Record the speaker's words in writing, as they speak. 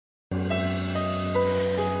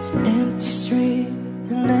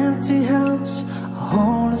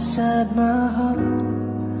inside my heart.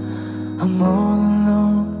 I'm all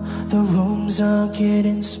alone, the rooms are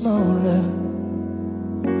getting smaller.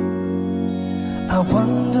 I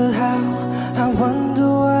wonder how, I wonder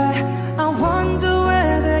why, I wonder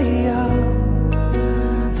where they are.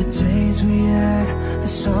 The days we had, the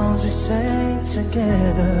songs we sang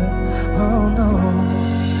together. Oh no.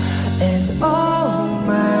 And oh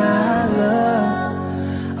my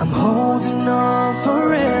love, I'm holding on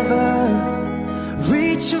forever,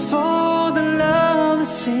 reaching for the love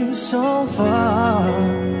that seems so far.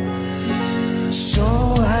 So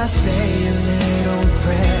I say a little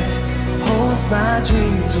prayer, hope my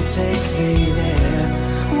dreams will take me there,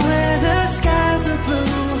 where the skies are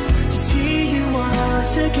blue, to see you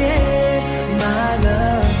once again. My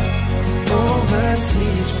love,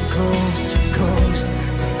 overseas from coast to coast,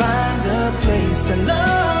 to find the place I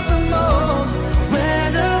love the most, where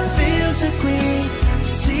the fields are green, to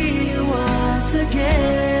see you once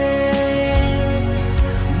again.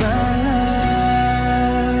 My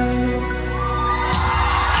love,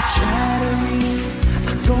 I try to read,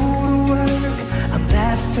 I go to work, I'm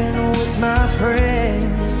laughing with my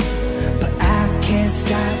friends, but I can't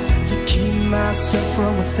stop to keep myself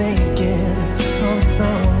from thinking. Oh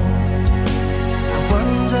no. I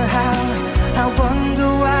wonder how, I wonder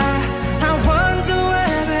why, I wonder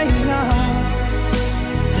where they are.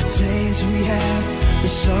 The days we had,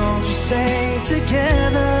 the songs we sang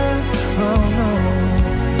together. Oh no.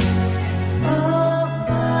 Oh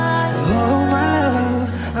my love,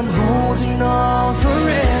 I'm holding on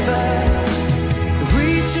forever,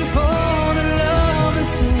 reaching for the love that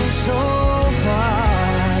seems so far.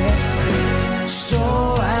 So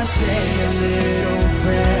I say a little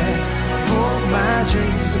prayer, hope my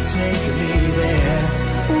dreams will take me there,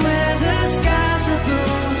 where the skies are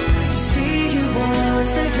blue, to see you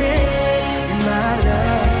once again. My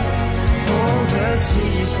love,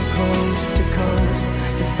 overseas from coast to coast,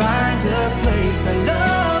 to find the place I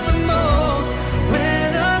love the most, where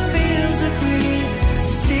the fields are green, to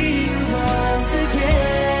see you once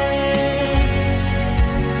again,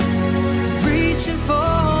 reaching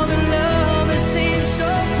for the love that seems so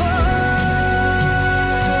far.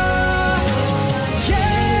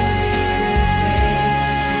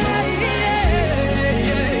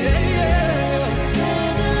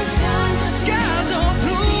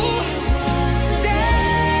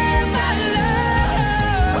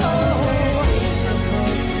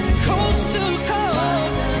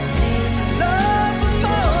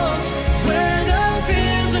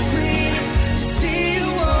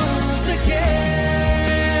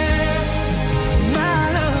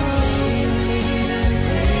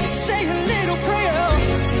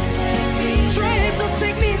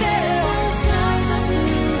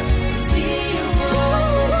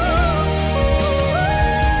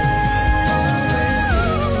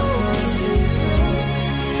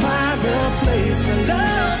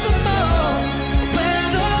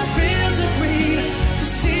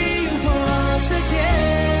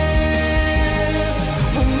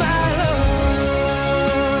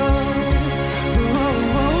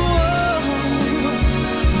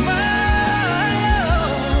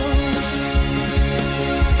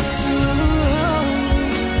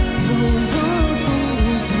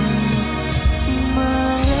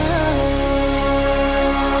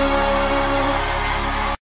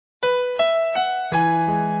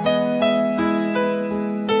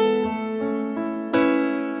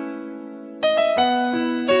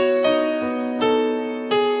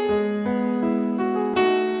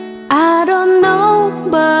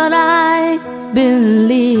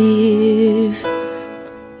 Believe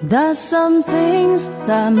that some things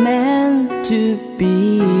are meant to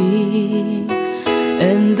be,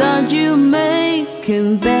 and that you make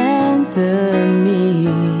it better me.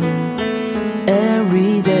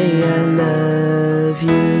 Every day I love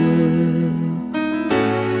you.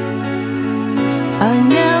 I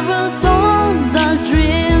never thought that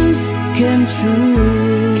dreams came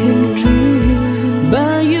true,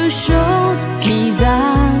 but you showed me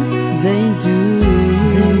that they do.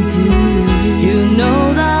 You know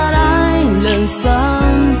that I learn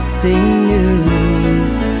something new.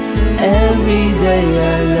 Every day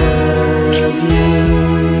I love you.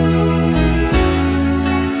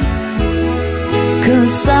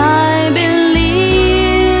 'Cause I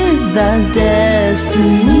believe that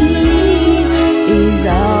destiny is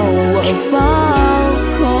out of our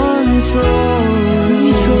control,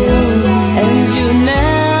 and you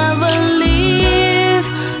never leave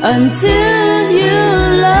until you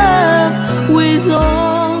love with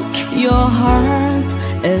all your heart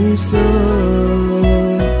and soul.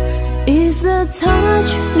 It's a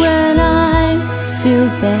touch when I feel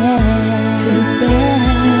bad,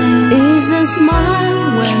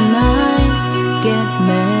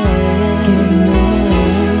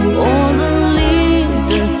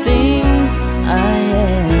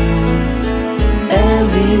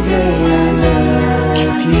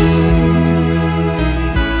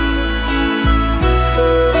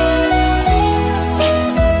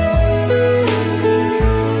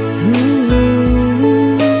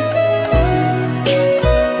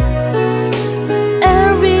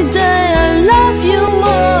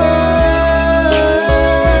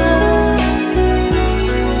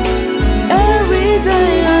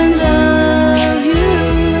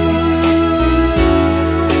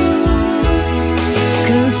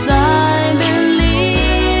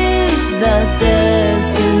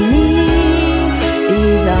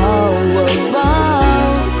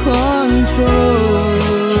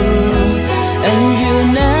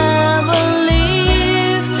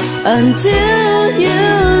 until you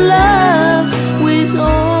love with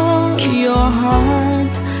all your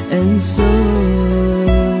heart and soul.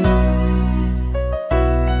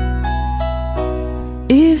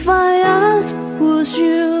 If I asked, would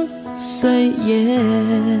you say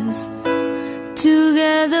yes?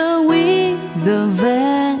 Together we're the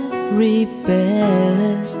very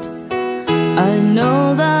best. I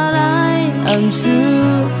know that I am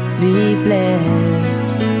truly blessed.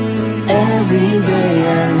 Every day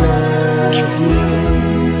I love you.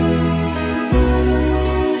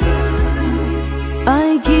 I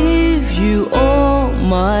give you all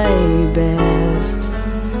my best.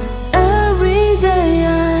 Every day I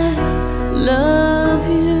love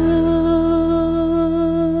you.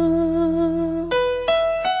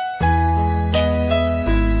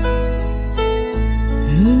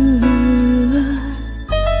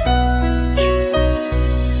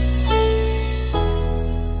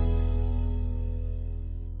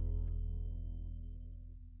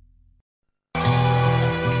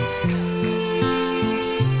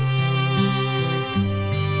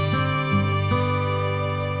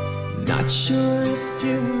 Not sure if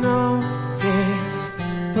you know this,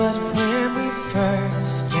 but when we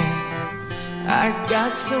first met, I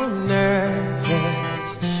got so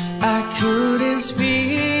nervous I couldn't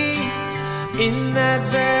speak. In that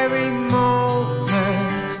very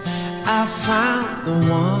moment I found the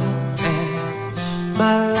one, and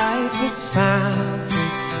my life had found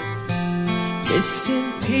its missing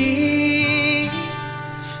piece.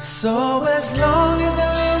 So as long as I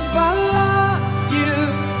live, I love you,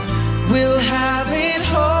 will have it,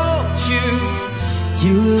 hold you.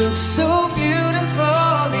 You look so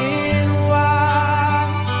beautiful in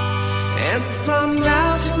white, and from now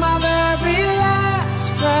to my very last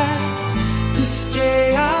breath, this day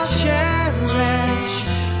I'll cherish.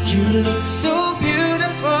 You look so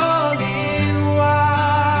beautiful in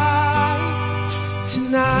white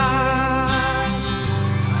tonight.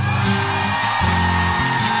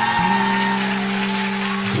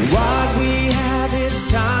 What we have is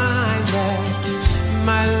timeless,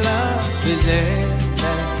 my love is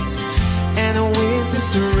endless, and with this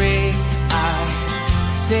ring I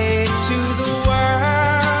say to the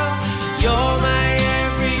world, you're my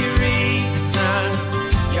every reason,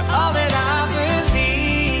 you're all that I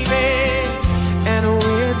believe in, and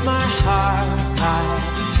with my heart I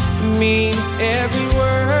mean every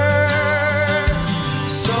word.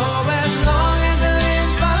 So as long as I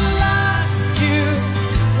live, I love you,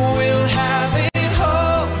 will have it,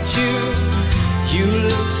 hold you. You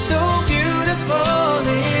look so beautiful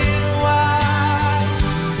in white,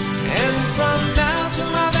 and from now to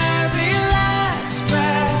my very last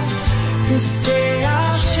breath, this day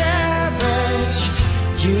I'll cherish.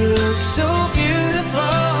 You look so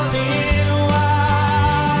beautiful in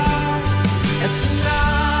white, and tonight,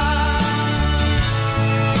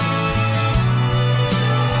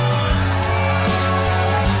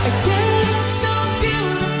 you look so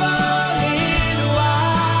beautiful in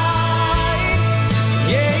white,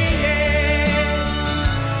 yeah, yeah.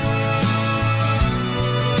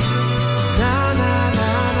 Na na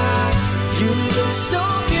na na, you look so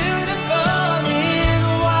beautiful in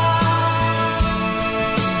white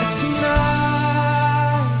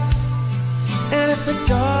tonight. And if a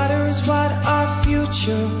daughter is what our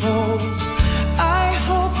future holds, I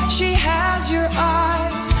hope she has your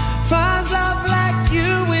eyes, finds love like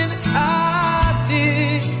you and I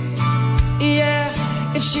did. Yeah,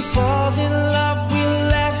 if she falls in love, we'll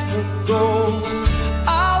let her go.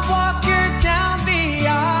 I'll walk her down the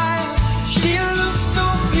aisle. She looks so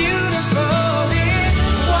beautiful in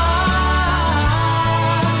white,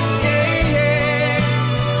 yeah, yeah.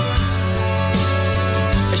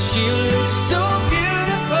 She looks so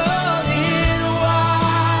beautiful in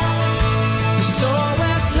white. So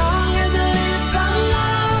as long as I live, I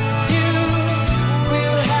love you,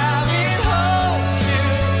 will have it, hold you.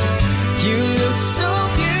 You look so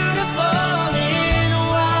beautiful in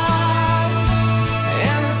white,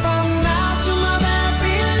 and from now to my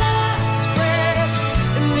very last breath,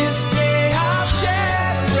 and this day I'll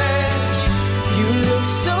cherish. You look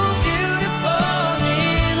so beautiful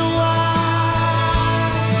in white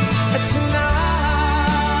tonight,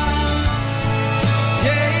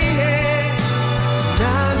 yeah, yeah.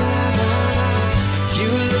 Na na na na, you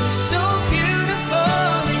look so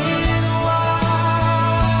beautiful in white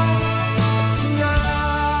tonight.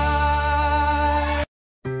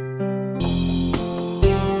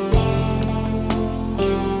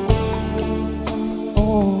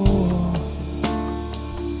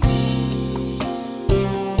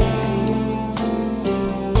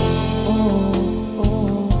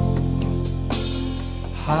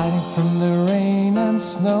 Hiding from the rain and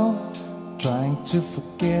snow, trying to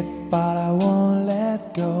forget, but I won't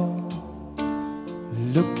let go.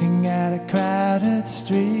 Looking at a crowded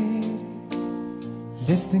street,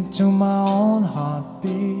 listening to my own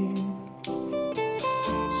heartbeat.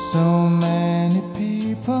 So many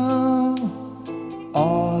people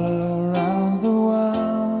all around the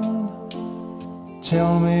world.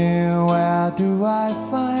 Tell me, where do I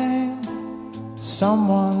find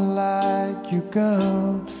someone like you,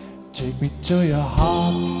 girl? Take me to your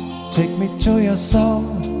heart, take me to your soul.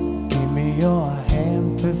 Give me your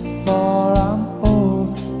hand before I'm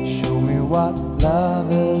old. Show me what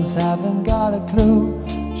love is, haven't got a clue.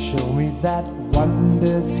 Show me that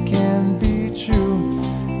wonders can be true.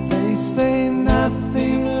 They say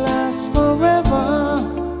nothing lasts forever.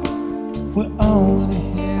 We're only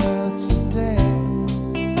here today.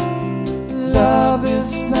 Love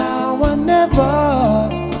is now or never.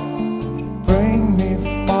 Bring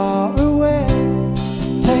me far away.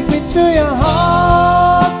 Take me to your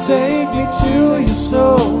heart, take me to your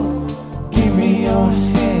soul. Give me your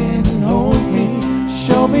hand and hold me.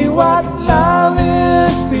 Show me what love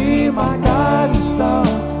is, be my guiding star.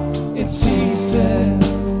 It's easy.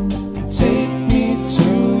 Take me to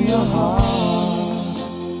your heart.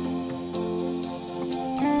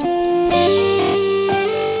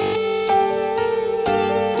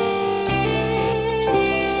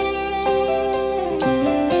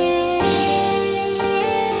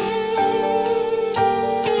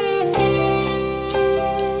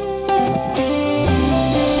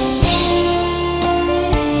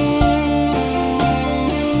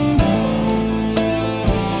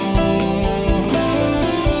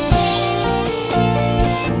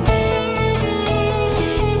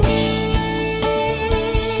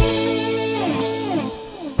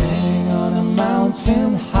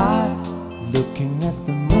 High, looking at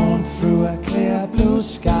the moon through a clear blue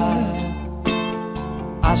sky.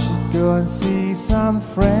 I should go and see some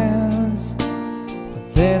friends,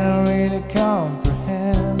 but they don't really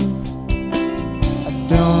comprehend. I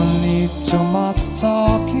don't need too much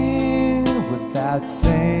talking without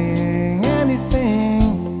saying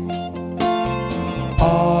anything.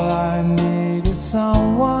 All I need is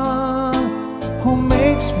someone who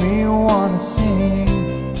makes me wanna sing.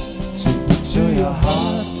 To your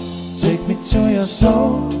heart, take me to your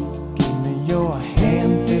soul. Give me your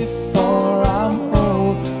hand before I'm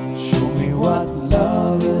old. Show me what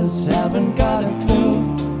love is, haven't got a clue.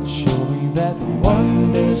 Show me that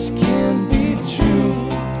wonders can be true.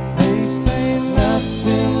 They say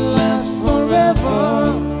nothing lasts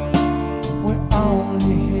forever. We're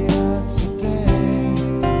only here today.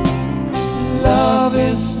 Love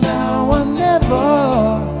is now or never.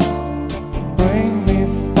 Bring me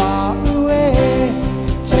far away.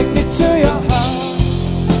 Take me to your heart.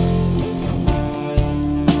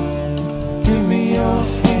 Give me your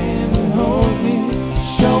hand and hold me.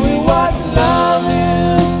 Show me what love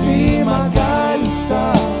is, be my guiding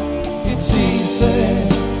star. It's easy.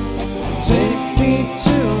 Take me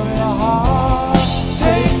to your heart.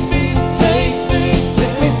 Take me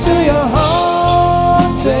to your heart.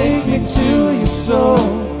 Take me to your soul.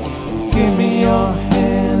 Give me your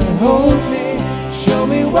hand and hold me. Show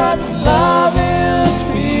me what love is,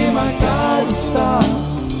 be my guiding star.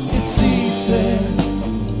 It's easy.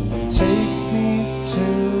 Take me to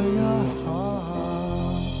your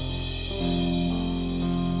heart.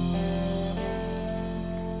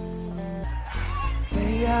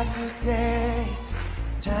 Day after day,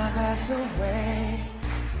 time passes away,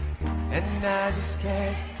 and I just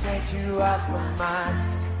can't get you off my mind.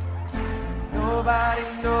 Nobody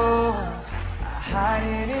knows I hide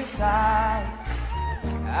it inside.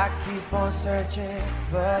 I keep on searching,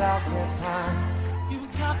 but I can't find. You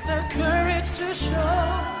got the courage to show,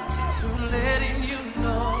 to letting you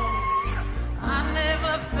know I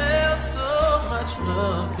never felt so much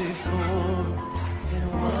love before. And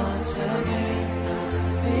once again I'm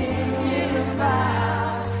thinking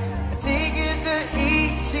about taking the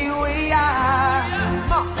easy way out.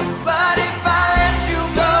 But if I let you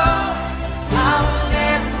go, I will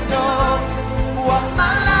never know what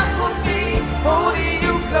my life would be holding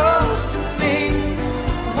you close to me.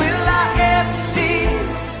 Will I ever see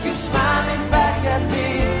you smiling back at me?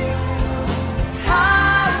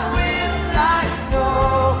 How will I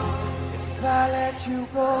know if I let you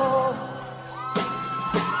go?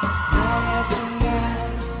 Night after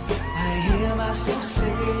night, I hear myself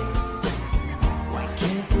say, why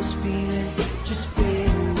can't this feeling just fade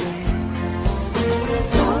away?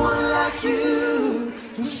 There's no one like you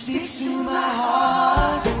who speaks to my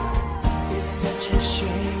heart. It's such a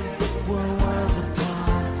shame we're worlds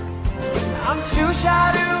apart. I'm too shy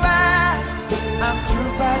to ask, I'm too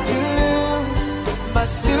bad to lose, but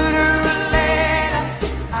sooner or later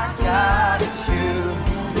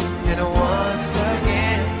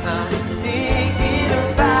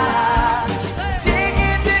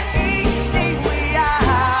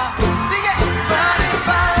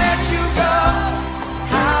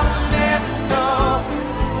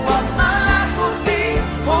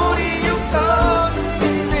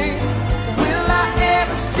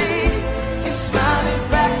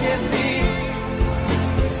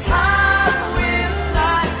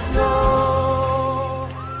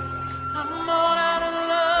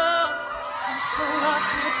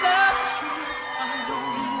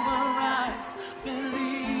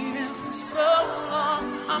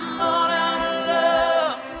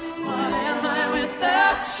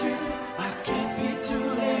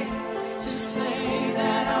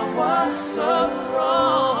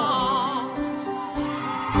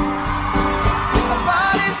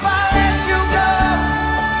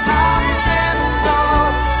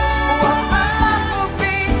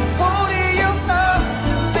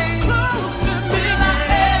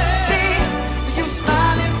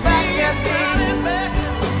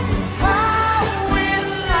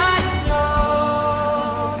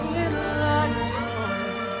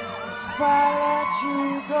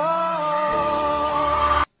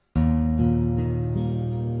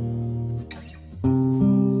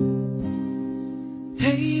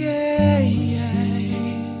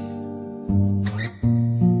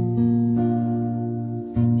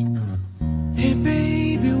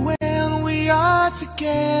are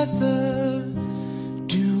together,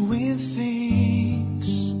 doing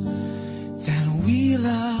things that we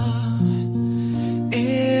love.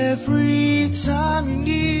 Every time you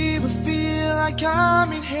leave, I feel like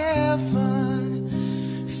I'm in heaven,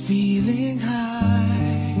 feeling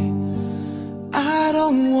high. I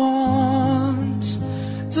don't want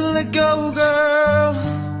to let go, girl.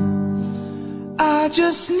 I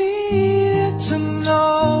just need to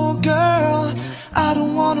know, girl. I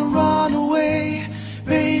don't wanna run away,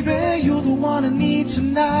 baby. You're the one I need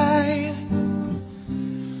tonight.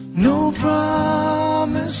 No promises,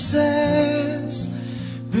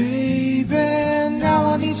 baby. Now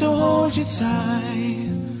I need to hold you tight.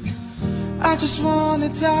 I just wanna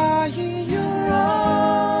die in your arms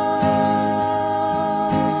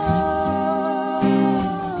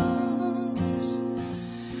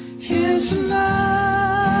here tonight.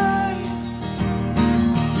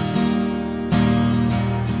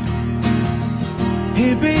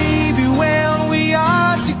 Hey baby, when we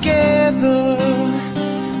are together,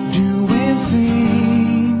 doing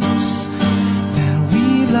things that we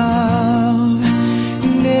love,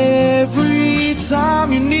 and every time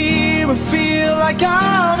you're near, I feel like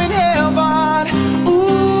I'm in heaven.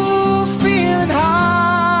 Ooh, feeling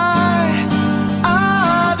high.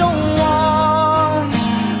 I don't want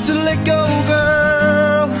to let go,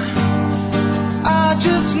 girl. I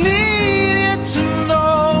just need to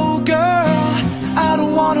know, girl. I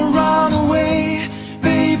don't wanna run away,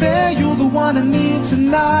 baby. You're the one I need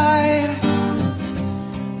tonight.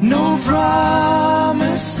 No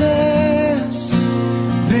promises,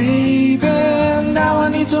 baby. Now I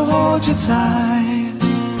need to hold you tight.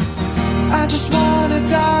 I just wanna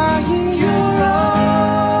die in your arms.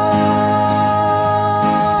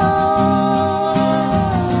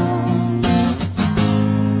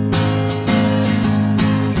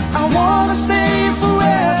 I wanna stay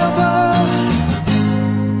forever.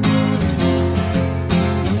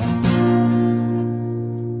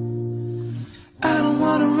 I don't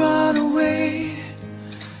wanna run away.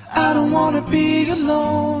 I don't wanna be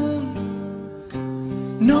alone.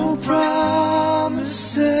 No promises,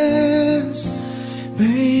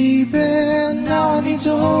 baby. Now I need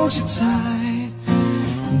to hold you tight.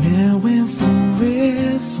 Now and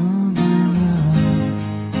forever, my love.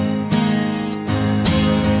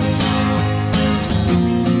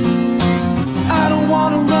 I don't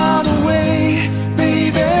wanna run away,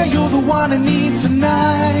 baby. You're the one I need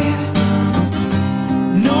tonight.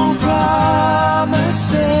 No promises,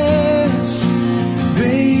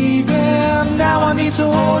 baby. Now I need to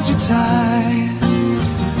hold you tight.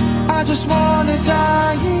 I just wanna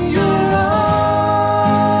die in your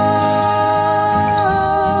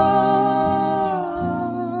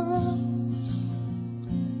arms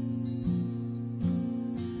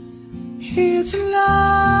here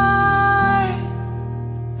tonight.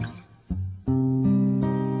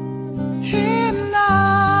 Here tonight.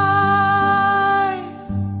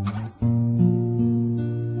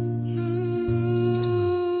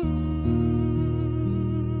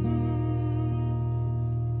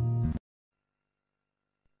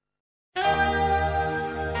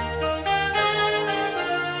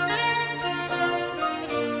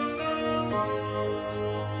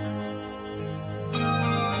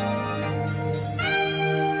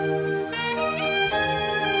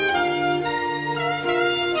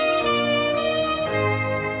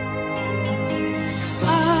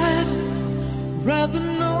 I'd rather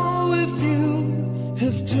know if you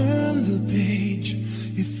have turned the page,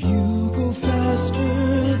 if you go faster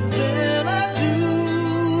than I do.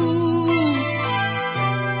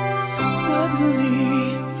 Suddenly,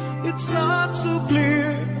 it's not so clear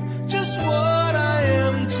just what I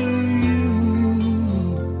am to you.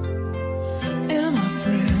 Am I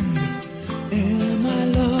friend? Am I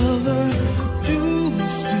lover? Do we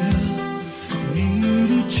still need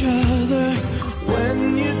each other? When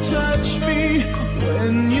you touch me,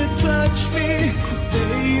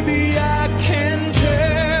 baby, I can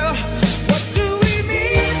tell. What do we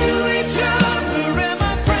mean to each other? Am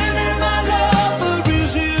I friend? Am I lover?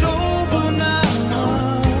 Is it over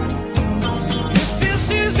now? If this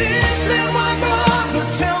is it, then why bother?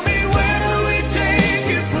 Tell me, where do we take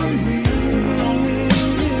it from here?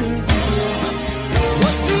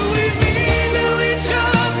 What do we mean to each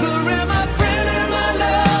other? Am I friend? Am I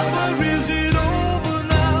lover? Is it over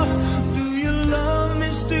now? Do you love me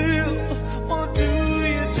still, or do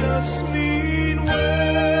you just mean well?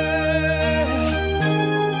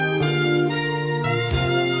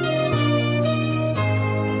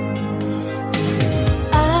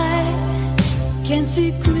 I can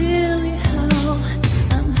see clearly how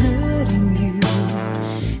I'm hurting you.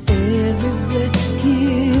 Every breath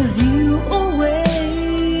gives you away.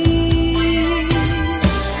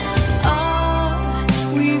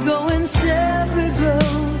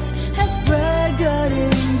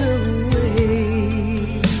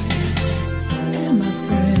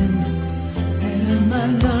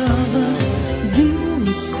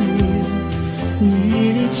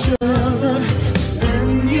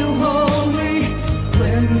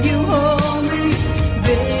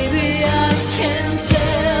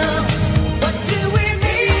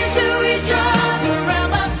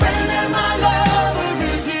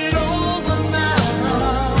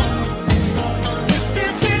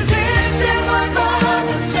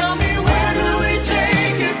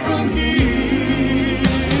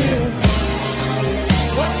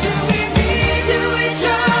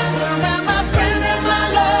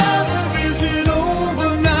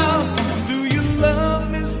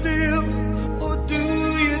 still, or do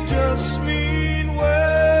you just mean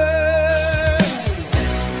well?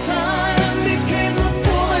 Time became the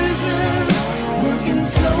poison, working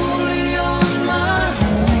slowly on my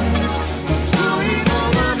heart, destroying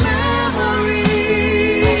all my memories.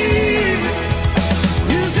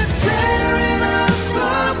 Is it tearing us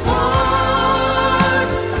apart?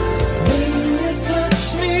 When you touch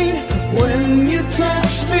me, when you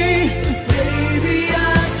touch me, baby, I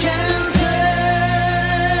can tell.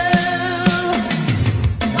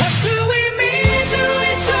 What do we mean to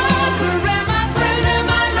each other? Am I friend, am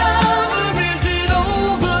I lover? Is it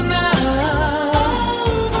over now?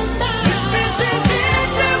 If this is it,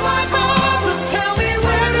 then why bother? Tell me,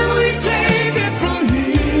 where do we take it from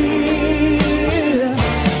here?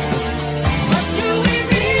 What do we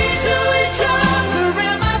mean to each other?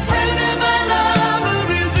 Am I friend, am I lover?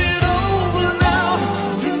 Is it over now?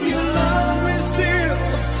 Do you love me still,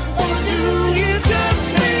 or do you just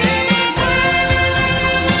mean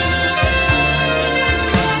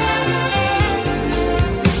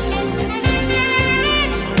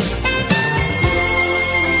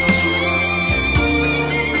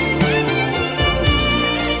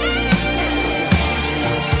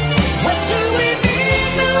What do we mean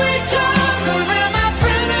to each other? Am I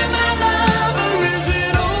friend, am I lover? Is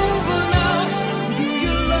it over now? Do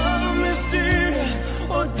you love me still,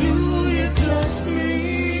 or do you just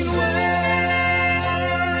mean well?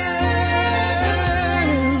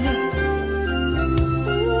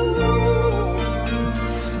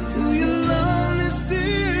 Do you love me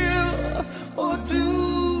still, or do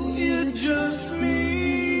you just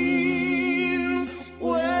mean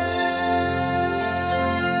well?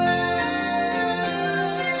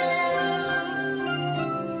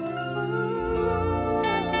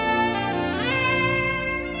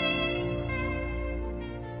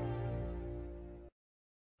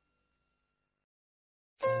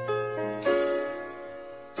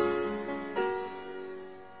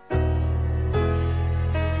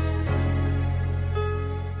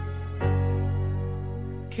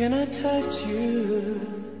 Can I touch you?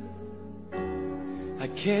 I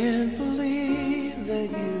can't believe that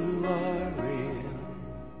you are real.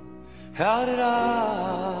 How did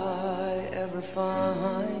I ever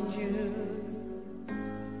find you?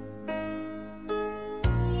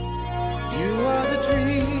 You are the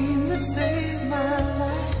dream that saved my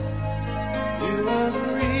life. You are the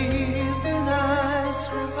reason I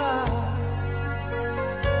survive.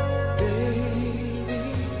 Baby,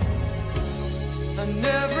 I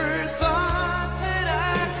never thought that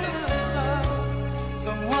I could love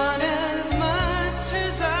someone as much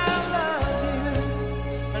as I love you.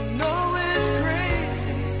 I know it's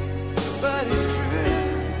crazy, but it's true.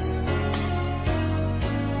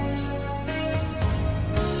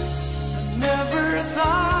 I never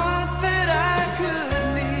thought that I could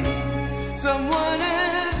need someone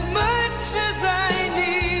as much as I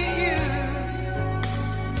need you.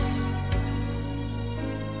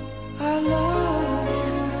 I love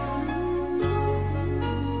you.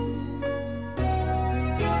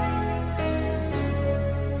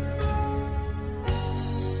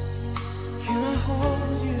 Can I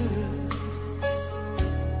hold you?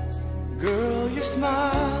 Girl, your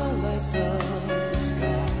smile lights up the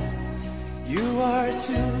sky. You are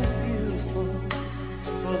too beautiful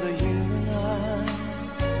for the human eye.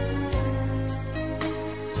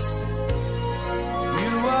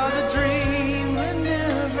 You are the dream that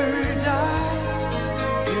never dies.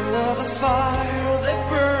 You are the fire that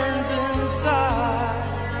burns inside.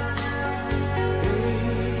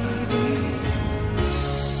 Baby,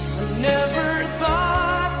 I never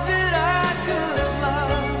thought that I could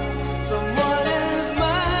love someone as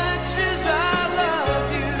much as I love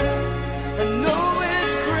you. I know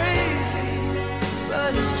it's crazy,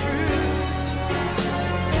 but it's true.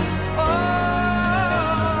 Oh,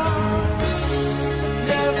 I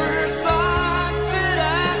never thought that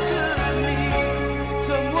I could need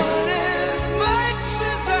someone as much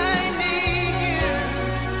as I need you.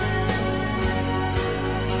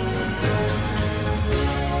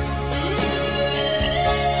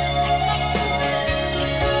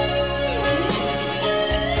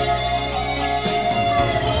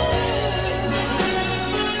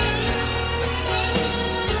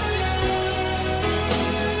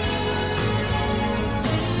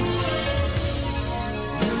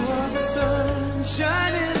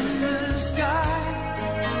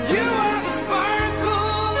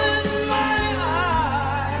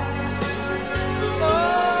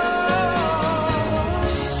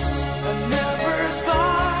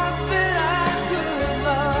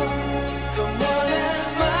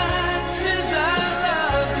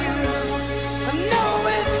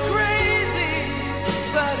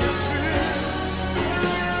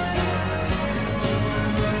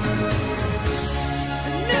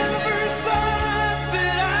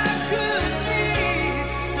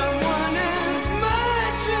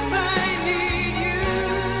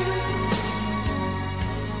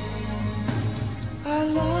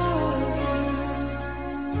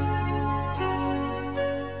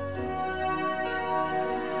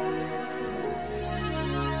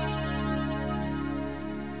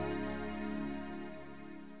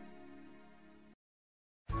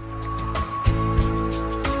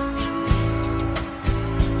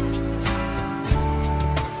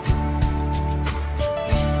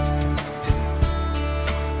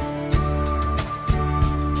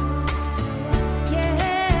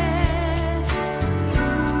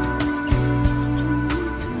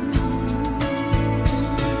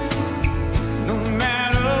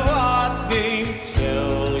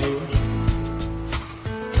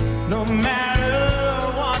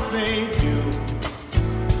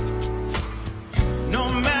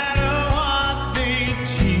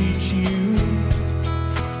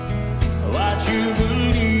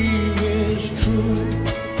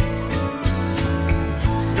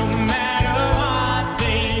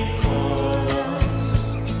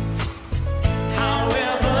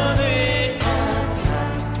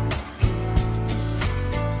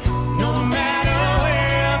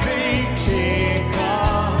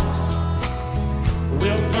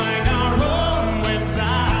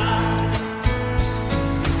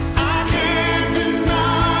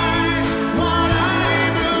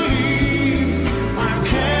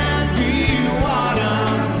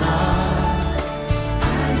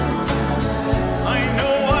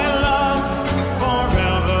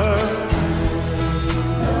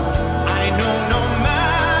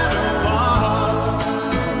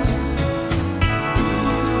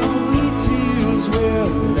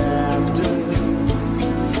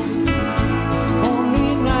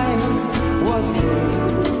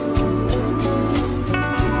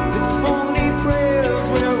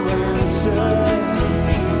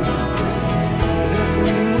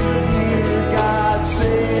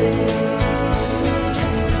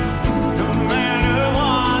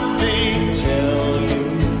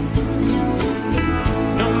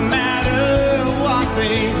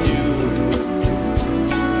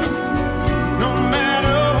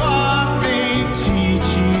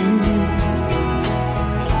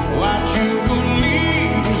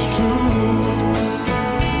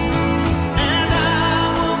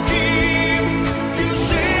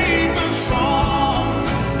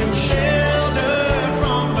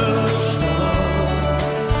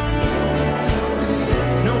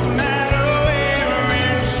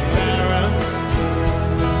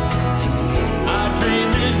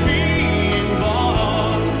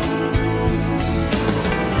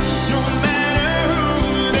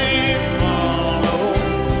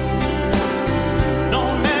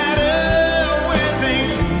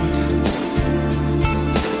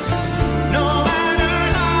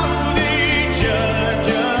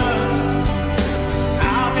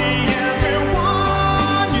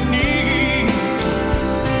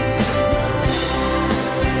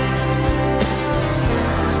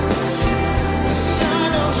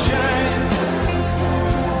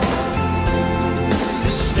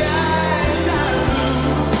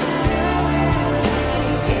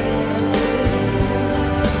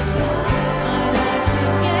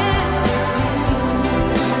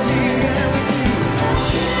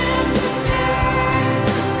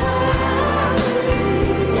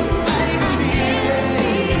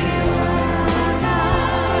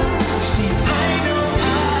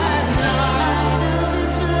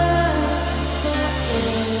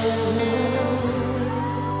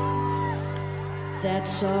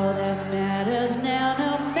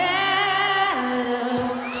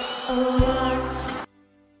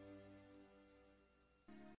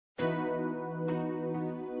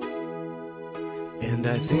 And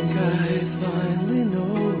I think I finally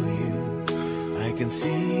know you. I can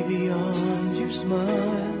see beyond your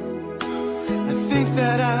smile. I think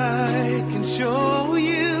that I can show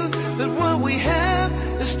you that what we have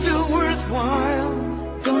is still worthwhile.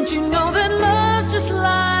 Don't you know that love's just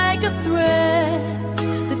like a thread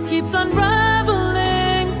that keeps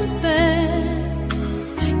unraveling within?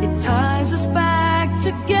 It ties us back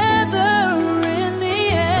together in the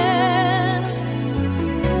end.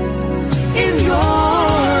 In your eyes,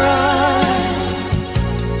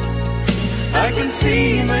 I can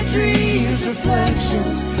see my dreams'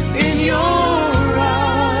 reflections. In your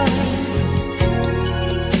eyes,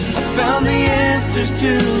 I found the answers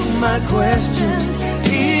to my questions.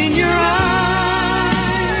 In your eyes,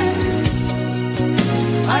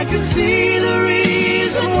 I can see the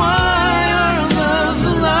reason why our love's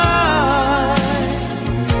alive.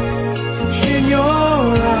 In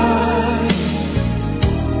your eyes,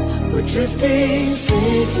 we're drifting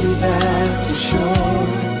safely back to shore.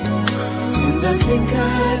 And I think I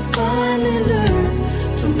finally learned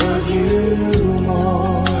to love you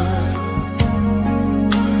more.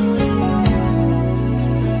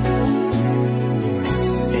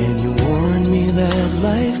 And you warned me that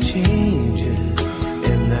life changes,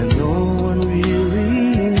 and that no one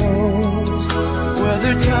really knows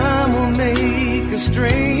whether time will make us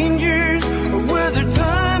strangers or whether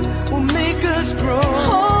time will make us grow.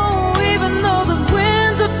 Oh, even though the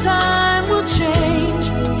winds of time will change,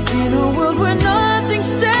 in a world where nothing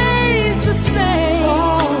stays the same.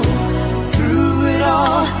 Oh, through it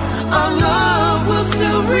all, our love will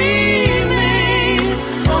still remain.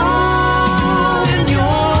 Oh, in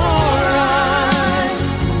your eyes,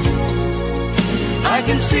 I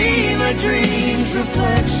can see my dreams'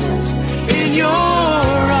 reflections. In your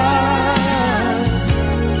eyes,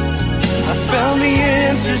 I found the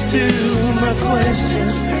answers to my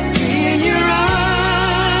questions. In your eyes,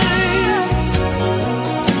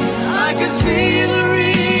 I can see the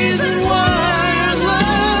reason why our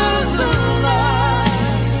love's alive.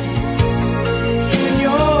 In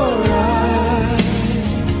your eyes,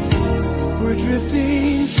 we're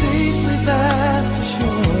drifting safely back to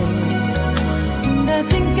shore. And I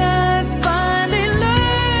think I finally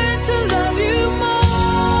learned to love you more.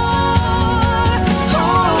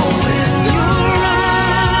 Oh, in your eyes,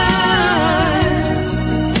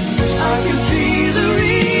 I can see the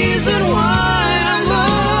reason why our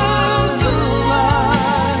love's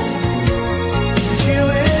alive. You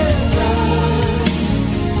and I,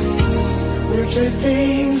 we're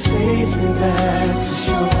drifting safely back to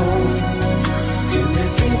shore. And I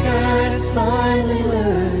think I finally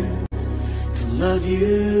learned to love you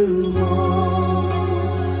more.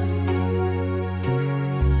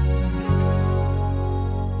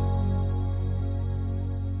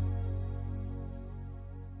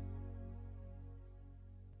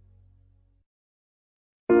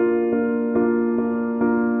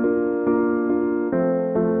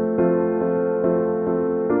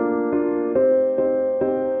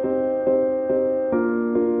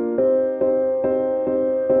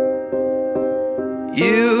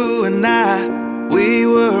 You and I, we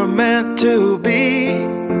were meant to be.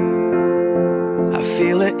 I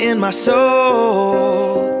feel it in my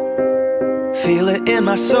soul, feel it in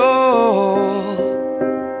my soul.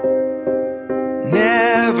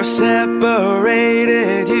 Never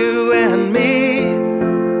separated, you and me.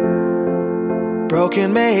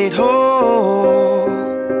 Broken made whole,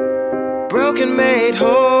 broken made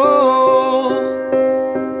whole.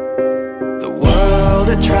 The world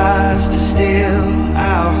that tries to steal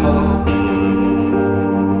our hope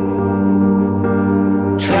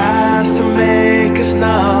tries to make us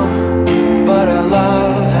numb, but our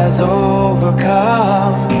love has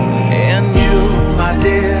overcome. And you, my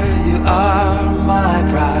dear, you are my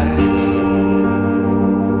prize.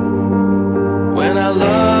 When I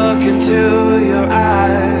look into your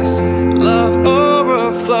eyes, love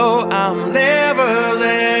overflow, I'm never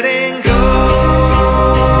letting go.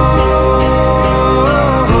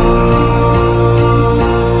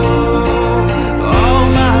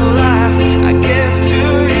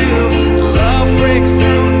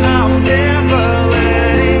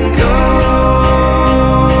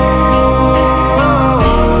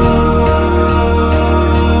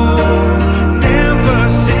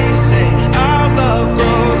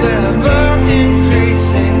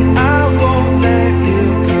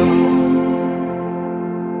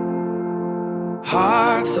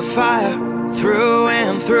 Hearts of fire through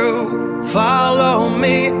and through. Follow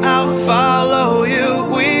me, I'll follow you.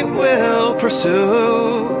 We will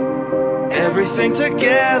pursue everything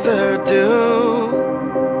together, do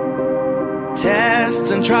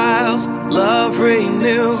tests and trials, love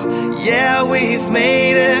renew. Yeah, we've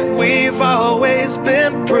made it, we've always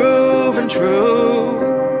been proven true.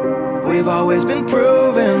 We've always been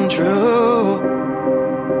proven true.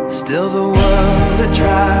 Still the world, it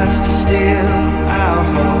tries to steal our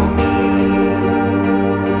hope,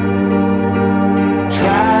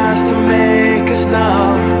 tries to make us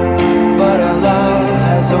numb, but our love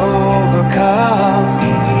has overcome.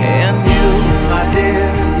 And you, my dear,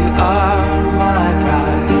 you are my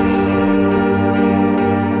prize.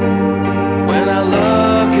 When I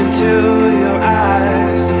look into your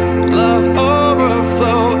eyes, love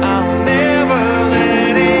overflow, I'm never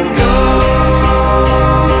letting go.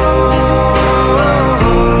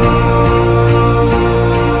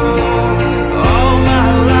 All my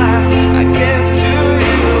life I give to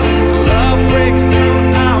you, love breakthrough,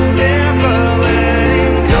 I'm never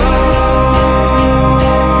letting go.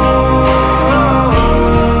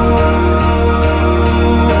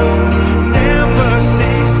 Never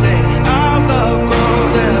ceasing, our love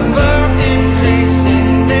grows, ever increasing,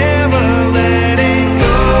 never letting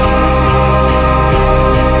go.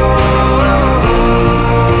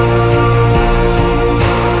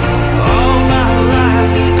 All my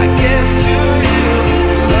life I give to you,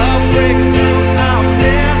 love breakthrough, I'm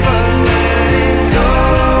never letting go.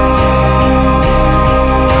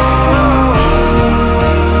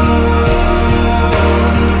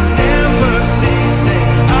 Never ceasing,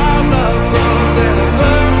 our love grows,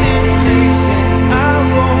 ever increasing, I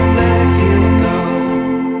won't let you go.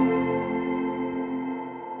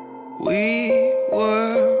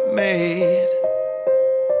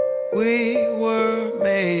 We were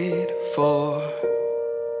made for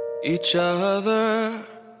each other.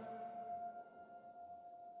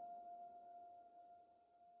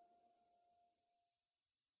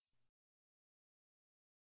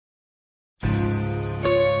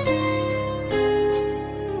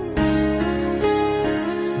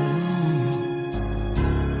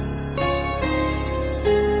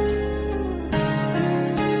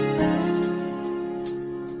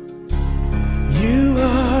 You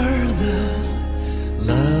are the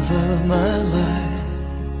love of my life.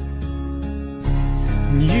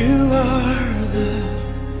 You are the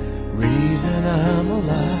reason I'm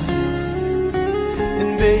alive. And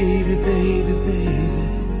baby, baby, baby,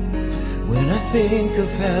 when I think of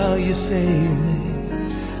how you save me,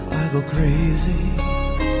 I go crazy.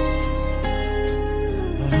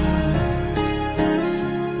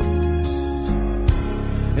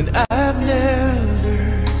 And I've never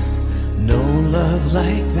known love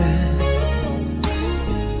like that.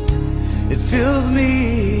 It fills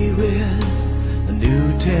me with a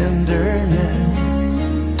new tenderness.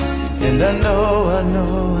 And I know,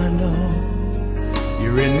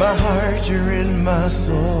 you're in my heart, you're in my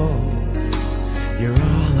soul. You're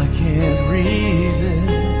all I can't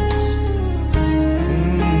resist.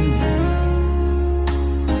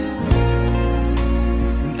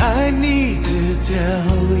 And I need to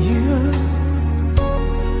tell you,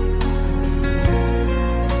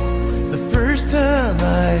 the first time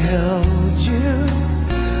I held you,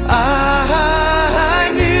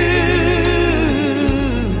 I knew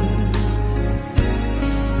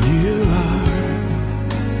you are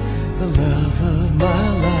the love of my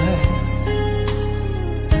life.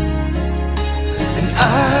 And I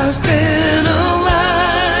spent a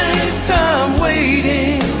lifetime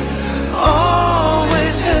waiting,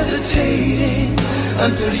 always hesitating,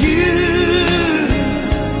 until you,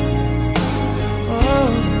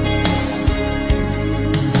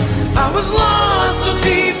 I was lost so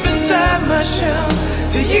deep inside my shell,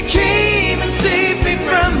 till you came and saved me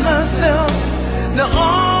from myself. Now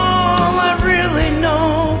all I really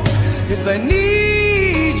know is I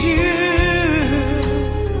need you.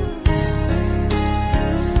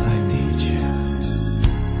 I need you.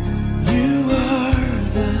 You are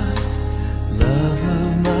the love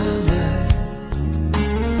of my life.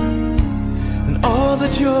 And all the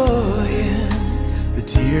joy and the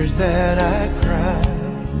tears that I cried.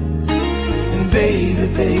 Baby,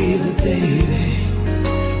 baby, baby,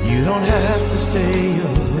 you don't have to say a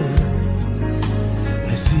word.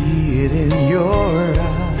 I see it in your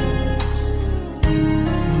eyes.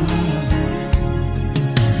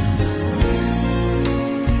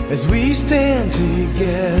 As we stand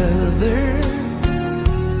together,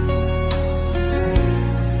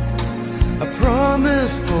 I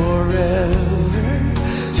promise forever,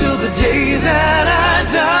 till the day that I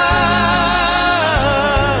die.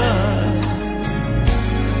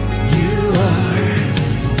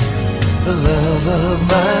 The love of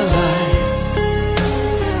my life.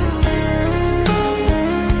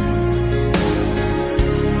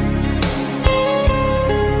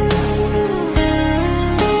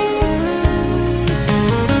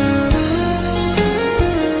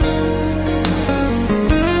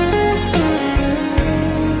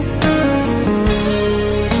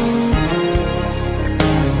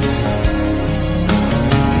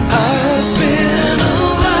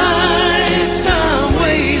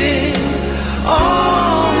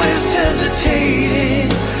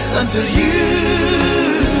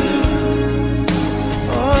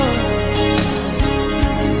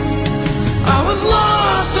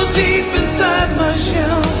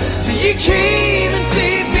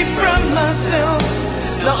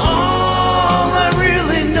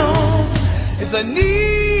 'cause I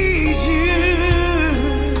need you.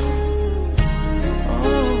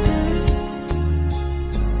 Oh,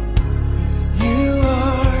 you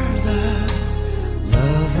are the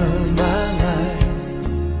love of my life.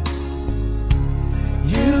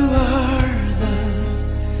 You are the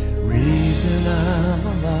reason I'm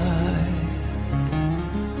alive.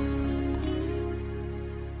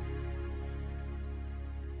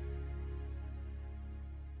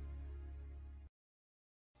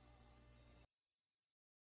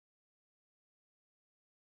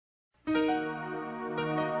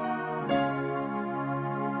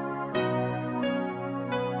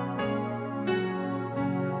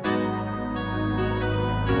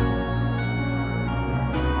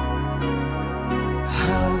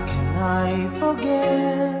 How can I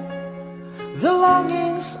forget the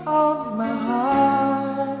longings of my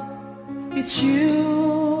heart? It's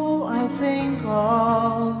you I think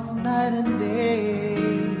of night and day.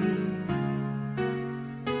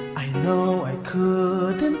 I know I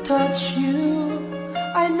couldn't touch you,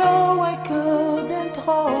 I know I couldn't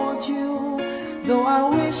hold you, though I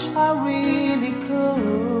wish I really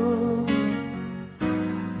could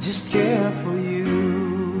just care for you.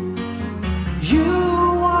 You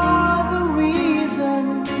are the reason,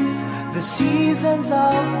 the seasons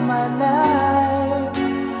of my life.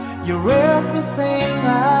 You're everything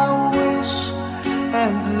I wish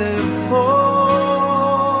and live for.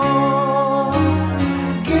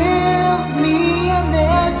 Give me an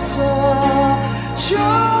answer,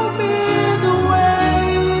 show me the way.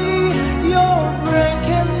 You're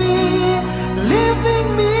breaking me, leaving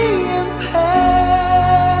me in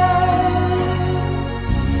pain.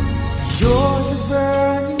 You're the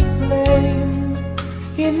burning flame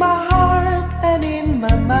in my heart and in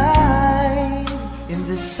my mind. In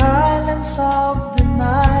the silence of the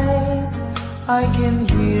night, I can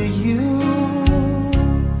hear you.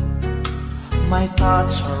 My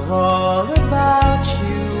thoughts are all about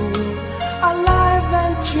you, alive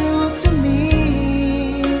and true to me.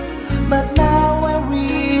 But now I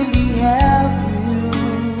really have you,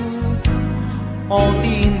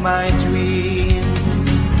 only in my dreams.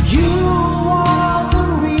 You are the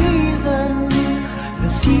reason,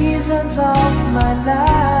 the seasons of my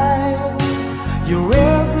life. You're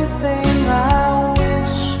everything I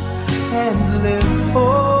wish and live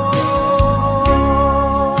for.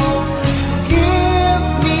 Give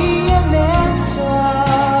me an answer,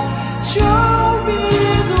 show me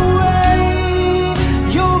the way.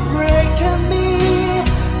 You're breaking me,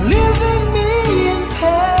 leaving me in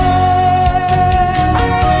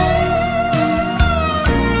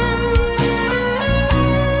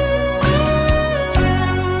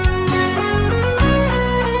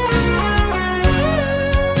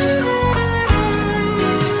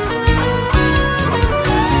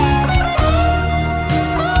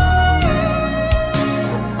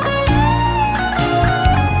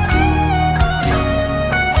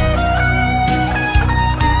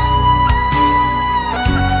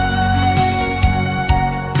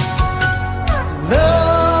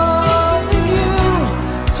loving you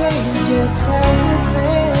changes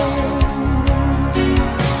everything.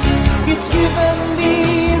 It's given me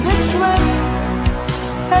the strength,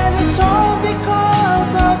 and it's all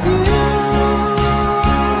because of you.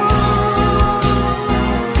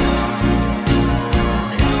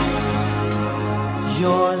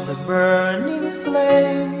 You're the burning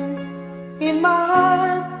flame in my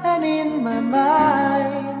heart and in my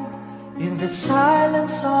mind. In the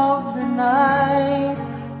silence of the night,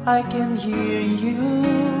 I can hear you.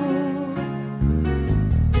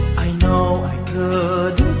 I know I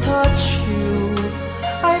couldn't touch you,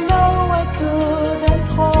 I know I couldn't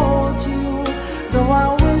hold you, though I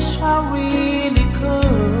wish I really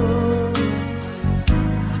could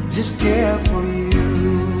just care for you.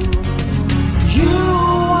 You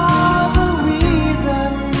are the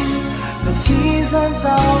reason, the seasons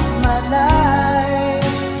of my life.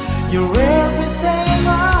 You're everything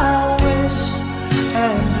I wish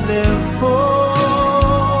and live for.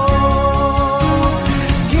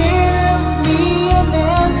 Give me an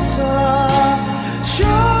answer,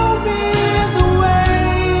 show me the way.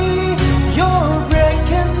 You're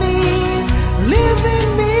breaking me, leaving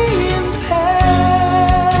me in pain.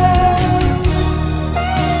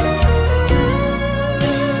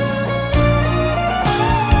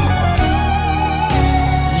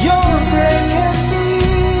 You're breaking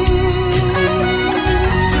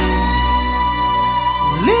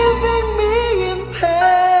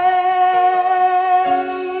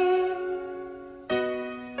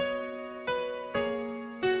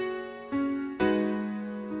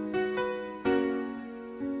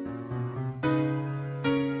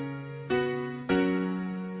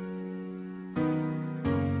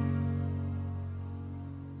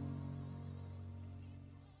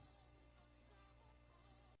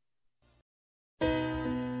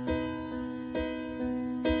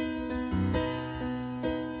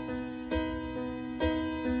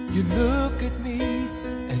You look at me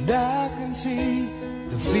and I can see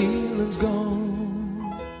the feeling's gone.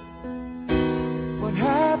 What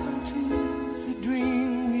happened to the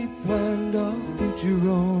dream we planned our future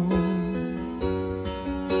on?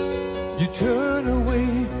 You turn away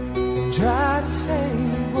and try to say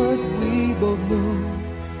what we both know,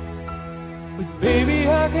 but baby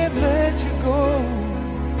I can't let you go,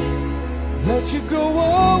 let you go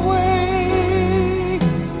away.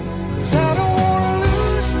 'Cause I don't wanna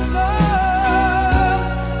lose your love,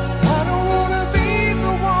 I don't wanna be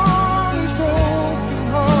the one who's broken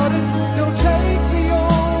hearted. Don't take the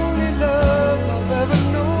only love I've ever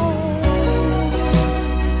known.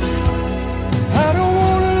 I don't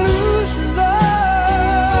wanna lose your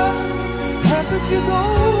love. How could you go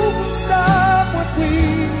and stop what we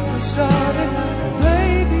started?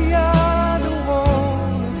 Baby, I don't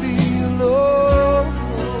wanna be alone.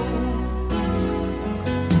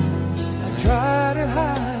 I try to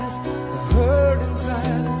hide the hurt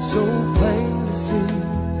inside, so plain to see.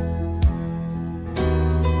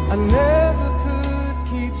 I never could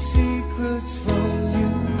keep secrets from you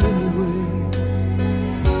anyway.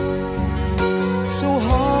 So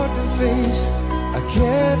hard to face, I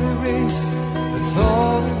can't erase the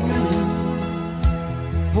thought of you.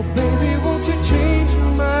 Oh baby, won't you change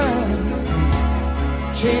your mind?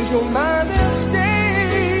 Change your mind and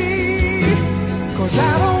stay. 'Cause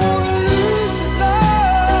I don't wanna lose your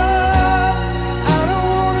love, I don't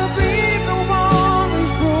wanna be the one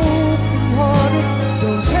who's broken hearted.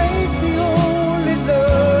 Don't take the only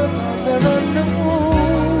love I've ever known.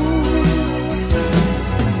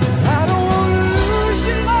 I don't wanna lose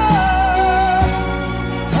your love.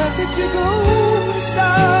 How could you go and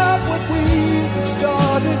stop what we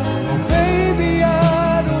started? Oh baby,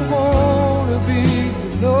 I don't wanna be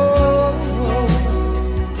alone.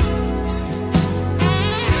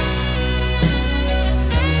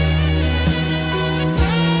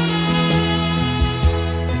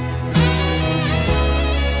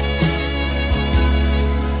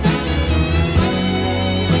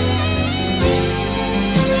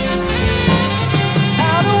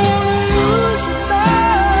 I don't wanna lose your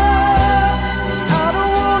love, I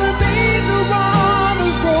don't wanna be the one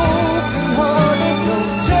who's broken hearted.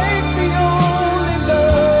 Don't take the only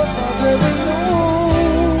love I've ever known.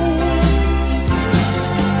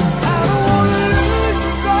 I don't wanna lose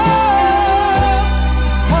your love.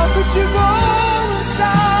 How could you go and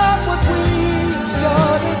stop what we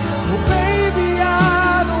started? Well baby,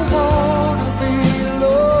 I don't wanna be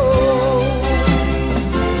alone.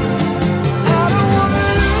 I don't wanna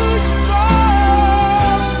lose your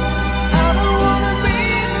love, I don't wanna be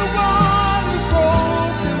the one who's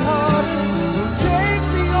broken hearted. Don't take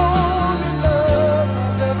the only love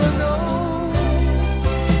I've ever known.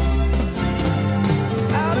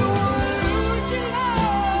 I don't wanna lose your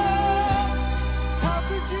love. How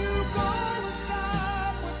could you go and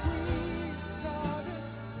stop what we started?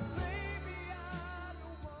 Baby, I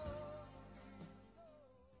don't wanna.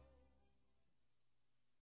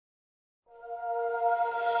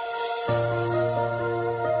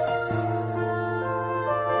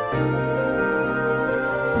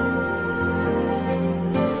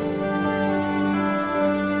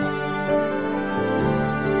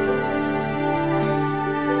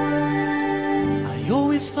 I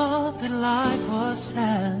always thought that life was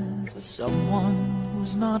sad for someone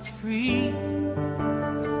who's not free.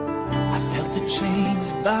 I felt the chains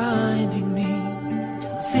binding me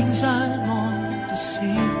from things I longed to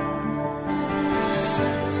see.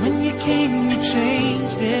 When you came, you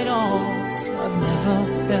changed it all. I've never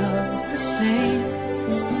felt the same.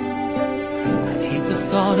 I hate the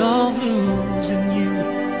thought of losing you.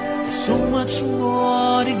 There's so much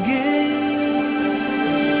more to gain.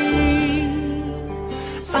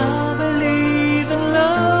 I believe in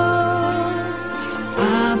love,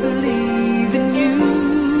 I believe in you,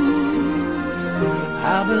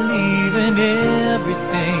 I believe in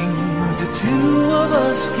everything the two of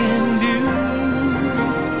us can do.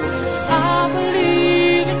 I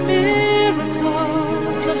believe in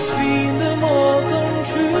miracles, I've seen them all come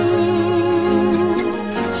true.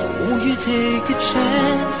 So won't you take a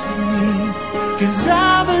chance with me? 'Cause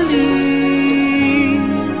I believe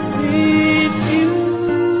in you.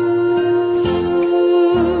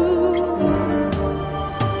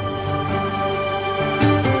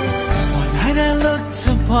 One night I looked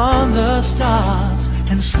upon the stars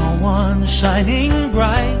and saw one shining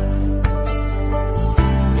bright,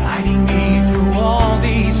 guiding me through all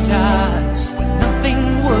these times when nothing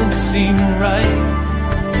would seem right.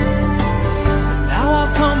 But now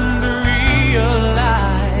I've come to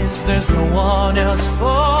realize there's no one else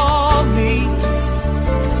for me.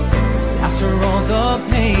 'Cause after after all the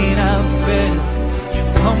pain I've felt,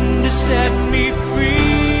 you've come to set me free.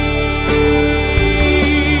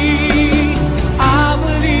 I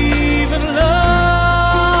believe in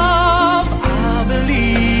love, I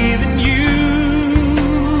believe in you,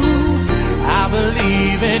 I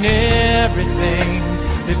believe in everything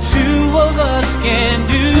the two of us can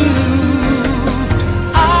do.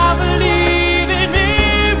 I believe in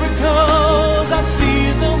miracles, I've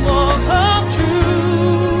seen them all come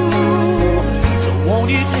true. So won't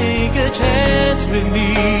you take a chance with me,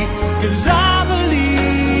 'cause I believe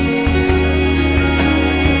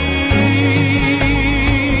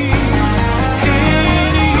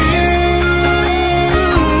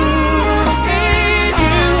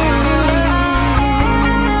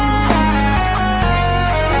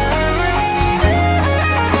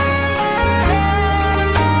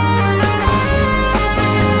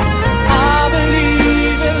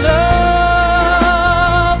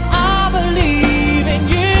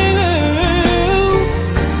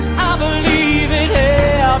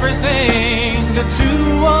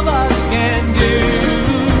two of us can do.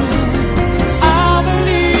 I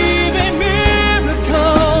believe in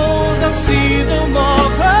miracles, I've seen them all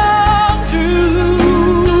come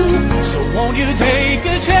true. So won't you take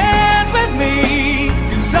a chance with me,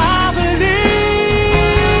 'cause I believe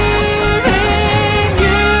in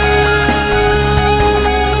you.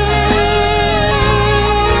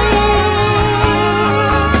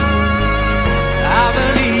 I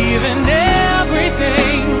believe in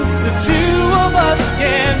everything the two of us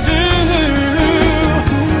can do.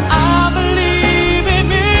 I believe in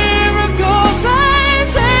miracles, I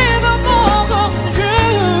say them all come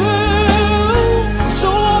true. So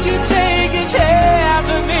won't you take a chance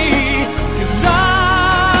with me, 'cause I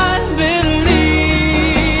believe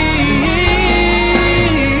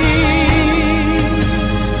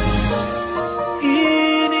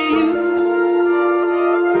in you.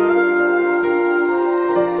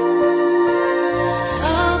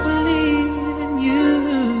 I believe in you.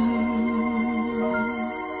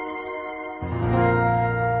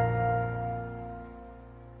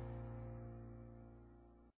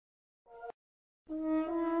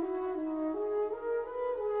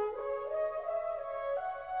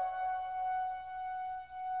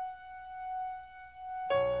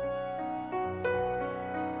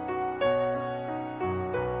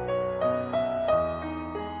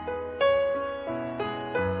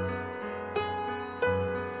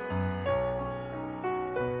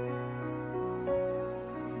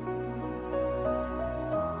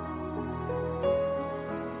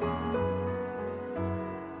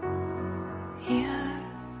 Here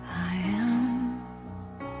I am,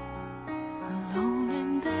 alone,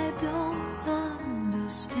 and I don't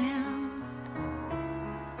understand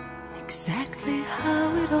exactly how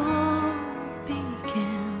it all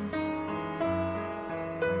began.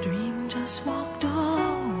 The dream just walked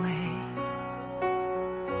away.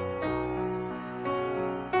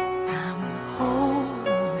 I'm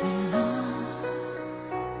holding on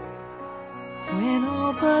when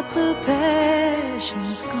all but the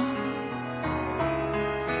passion's gone.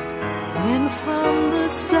 And from the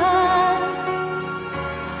start,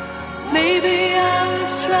 maybe I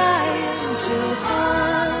was trying too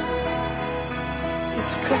hard.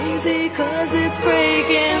 It's crazy 'cause it's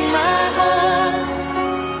breaking my heart.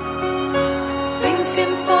 Things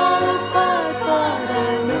can fall apart, but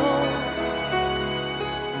I know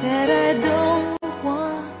that I don't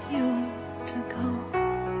want you to go.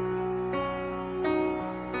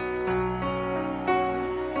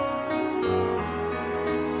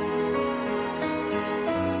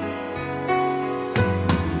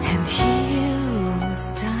 And heroes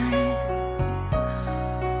die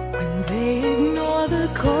when they ignore the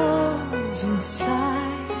cause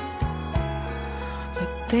inside,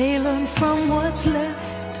 but they learn from what's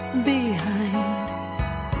left behind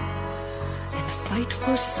and fight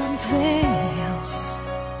for something else.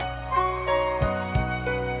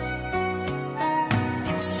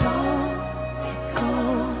 And so it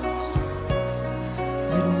goes,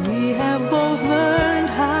 but we have both learned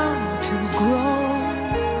how to grow.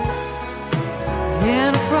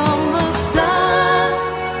 And from the start,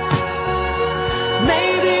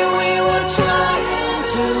 maybe we were trying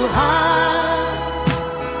too hard.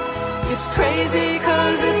 It's crazy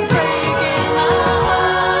 'cause it's breaking our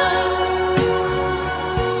heart.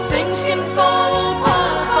 Things can fall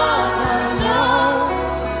apart, but I know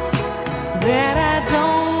that I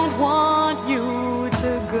don't want you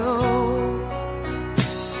to go.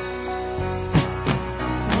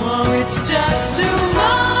 Oh, it's just too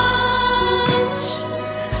much,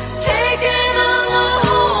 taking on the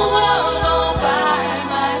whole world all by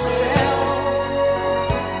myself.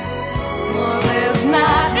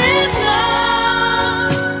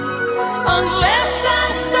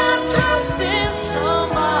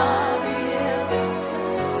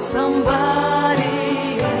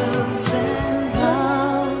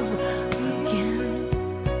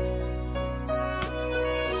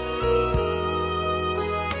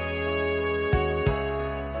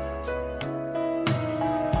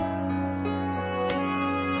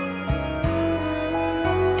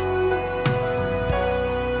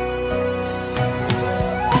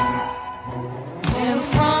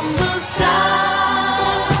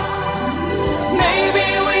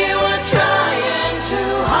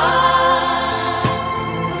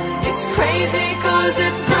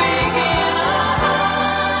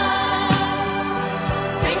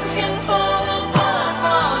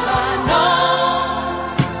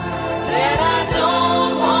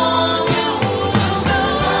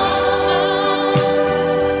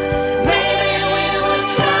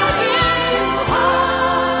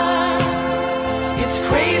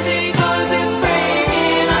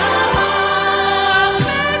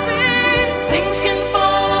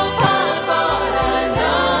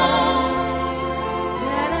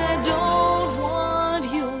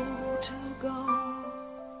 go.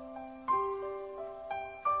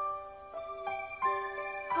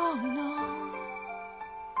 Oh no,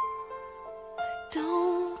 I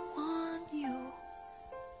don't want you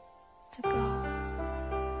to go.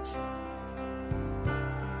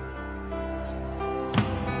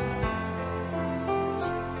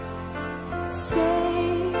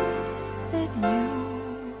 Say that you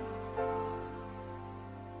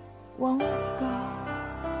won't go.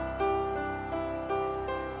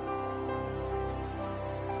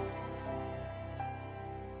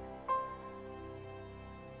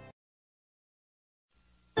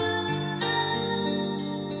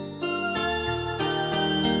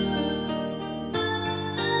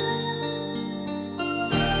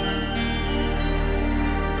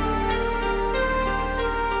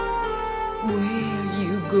 Where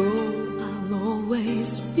you go, I'll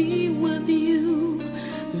always be with you.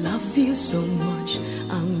 Love you so much,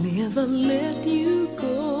 I'll never let you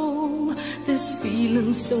go. This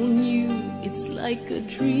feeling so new, it's like a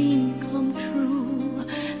dream come true.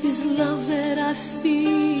 This love that I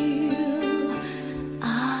feel,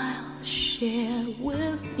 I'll share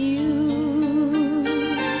with you.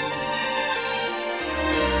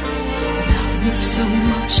 Love me so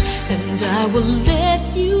much, and I will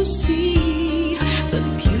let you see the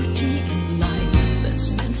beauty in life that's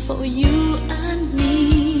meant for you and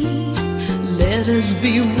me. Let us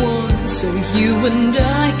be one so you and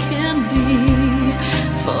I can be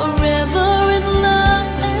forever in love,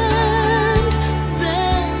 and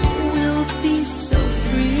then we'll be so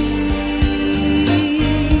free.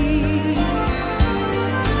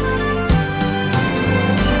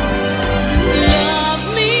 Love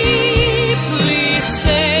me, please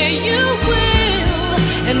say you will,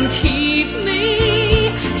 and keep me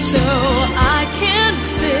so I can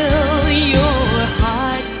fill your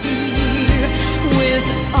heart, dear, with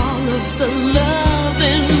all of the love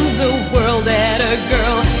and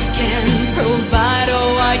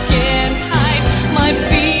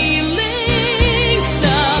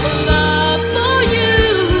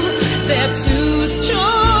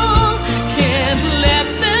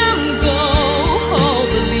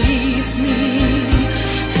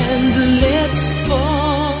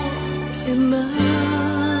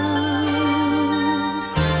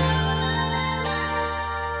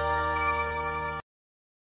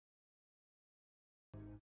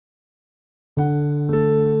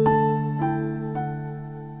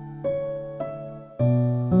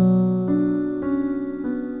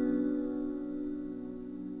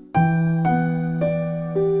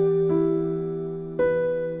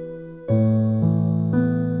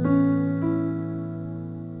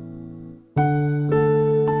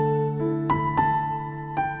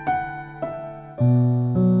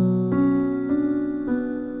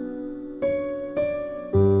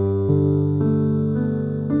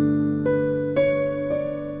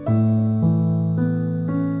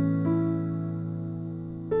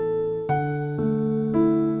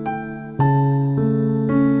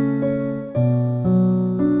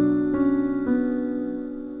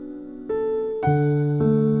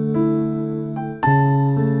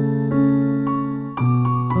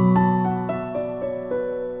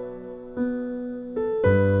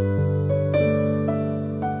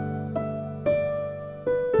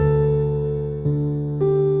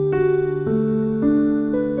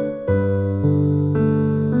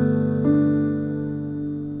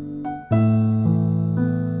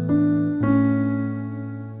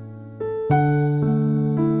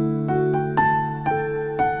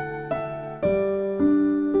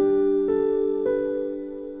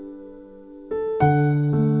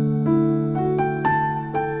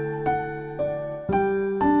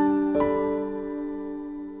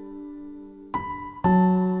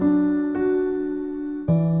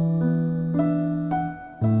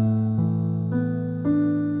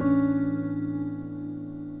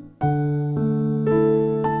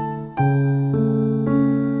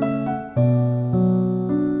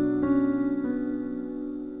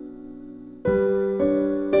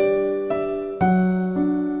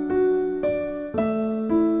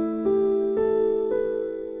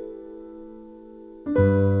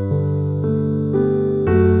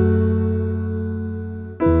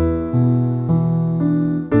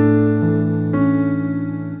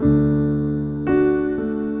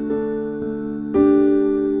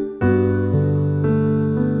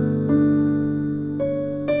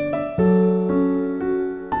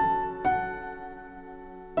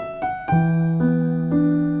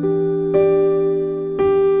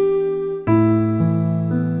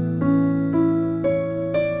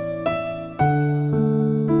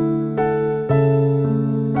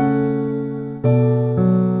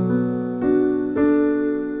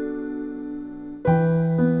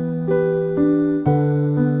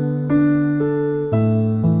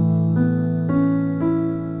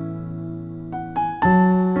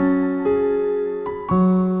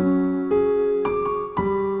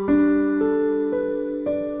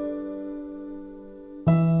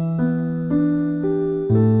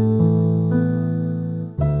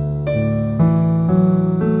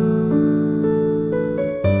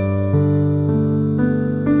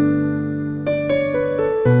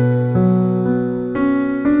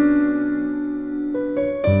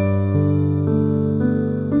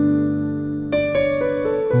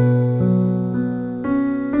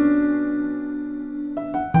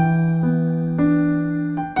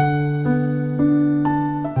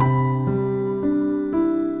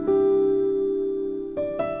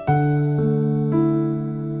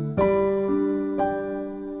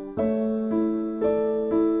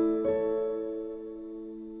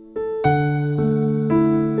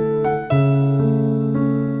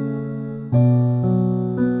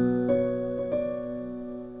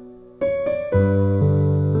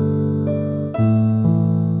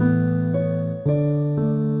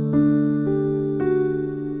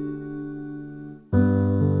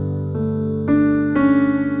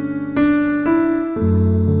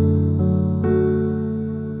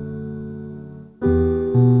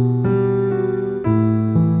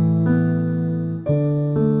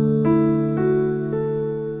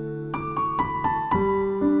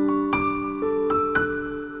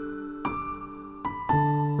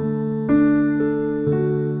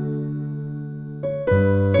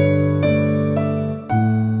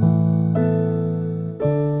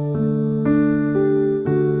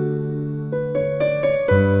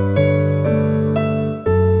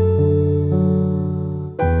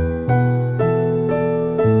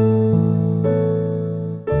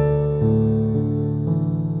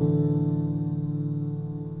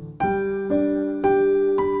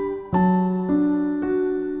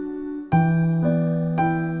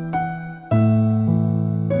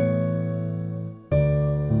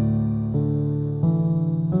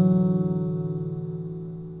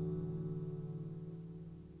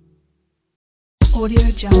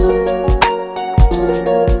Audio Jungle.